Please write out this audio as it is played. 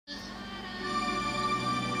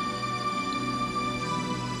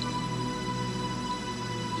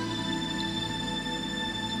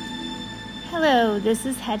Hello, this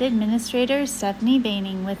is Head Administrator Stephanie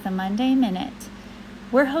Baining with the Monday Minute.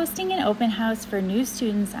 We're hosting an open house for new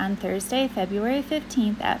students on Thursday, February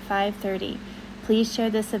 15th at 5:30. Please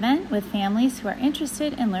share this event with families who are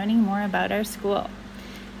interested in learning more about our school.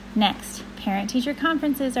 Next, parent-teacher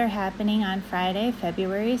conferences are happening on Friday,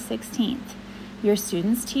 February 16th. Your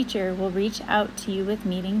student's teacher will reach out to you with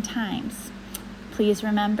meeting times. Please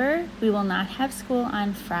remember, we will not have school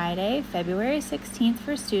on Friday, February 16th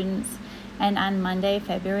for students and on Monday,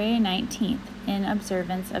 February 19th in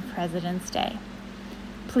observance of President's Day.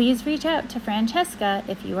 Please reach out to Francesca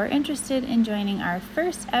if you are interested in joining our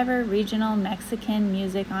first ever regional Mexican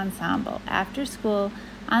music ensemble after school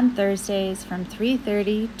on Thursdays from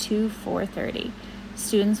 3:30 to 4:30.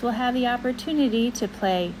 Students will have the opportunity to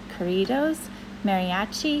play corridos,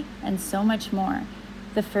 mariachi, and so much more.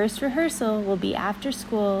 The first rehearsal will be after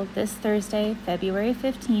school this Thursday, February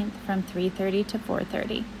 15th from 3:30 to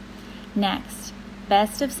 4:30. Next,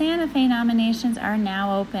 Best of Santa Fe nominations are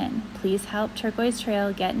now open. Please help Turquoise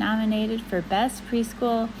Trail get nominated for Best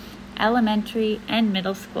Preschool, Elementary, and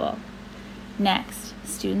Middle School. Next,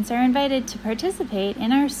 students are invited to participate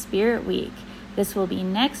in our Spirit Week. This will be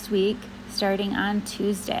next week, starting on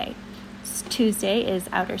Tuesday. Tuesday is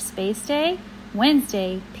Outer Space Day,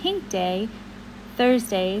 Wednesday, Pink Day,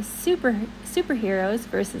 Thursday, Superheroes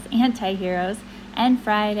versus Anti-Heroes, and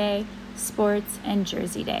Friday, Sports and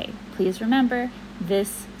Jersey Day. Please remember,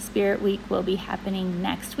 this Spirit Week will be happening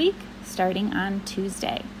next week, starting on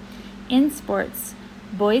Tuesday. In sports,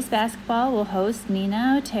 boys basketball will host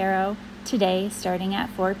Nina Otero today, starting at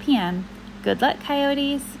 4 p.m. Good luck,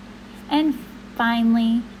 Coyotes! And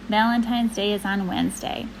finally, Valentine's Day is on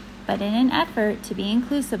Wednesday. But in an effort to be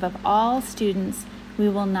inclusive of all students, we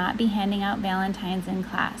will not be handing out Valentines in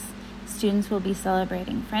class. Students will be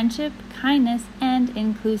celebrating friendship, kindness, and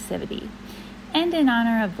inclusivity. And in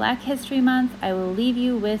honor of Black History Month, I will leave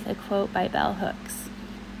you with a quote by Bell Hooks.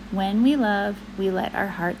 "When we love, we let our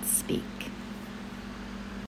hearts speak."